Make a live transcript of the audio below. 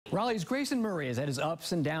Raleigh's Grayson Murray has had his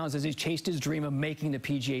ups and downs as he's chased his dream of making the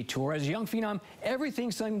PGA Tour. As a young phenom,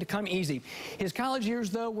 everything's starting to come easy. His college years,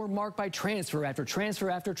 though, were marked by transfer after transfer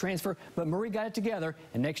after transfer, but Murray got it together,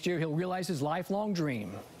 and next year he'll realize his lifelong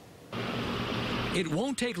dream. It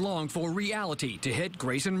won't take long for reality to hit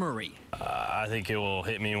Grayson Murray. I think it will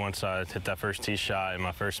hit me once I hit that first tee shot in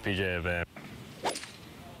my first PGA event.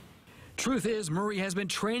 Truth is, Murray has been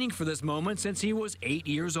training for this moment since he was 8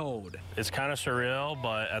 years old. It's kind of surreal,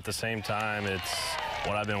 but at the same time, it's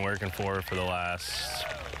what I've been working for the last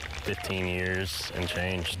 15 years and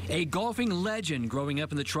changed. A golfing legend growing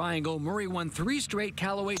up in the Triangle, Murray won 3 straight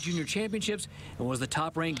Callaway Junior Championships and was the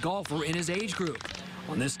top-ranked golfer in his age group.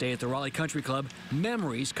 On this day at the Raleigh Country Club,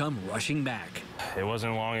 memories come rushing back. It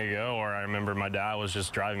wasn't long ago where I remember my dad was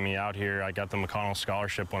just driving me out here. I got the McConnell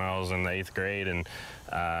Scholarship when I was in the 8th grade, and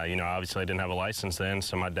you know, obviously I didn't have a license then,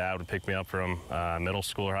 so my dad would pick me up from middle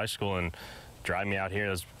school or high school and drive me out here.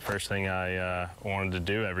 That's the first thing I wanted to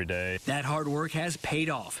do every day. That hard work has paid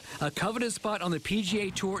off. A coveted spot on the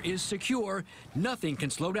PGA Tour is secure. Nothing can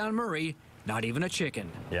slow down Murray, not even a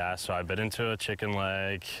chicken. Yeah, so I bit into a chicken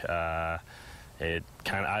leg. I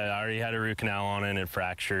already had a root canal on it and it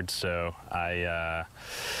fractured, so I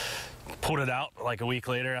pulled it out like a week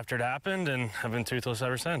later after it happened, and I've been toothless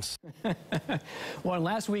ever since. Well,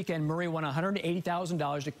 last weekend, Murray won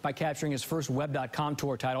 $180,000 by capturing his first Web.com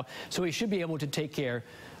Tour title, so he should be able to take care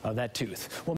of that tooth. Well,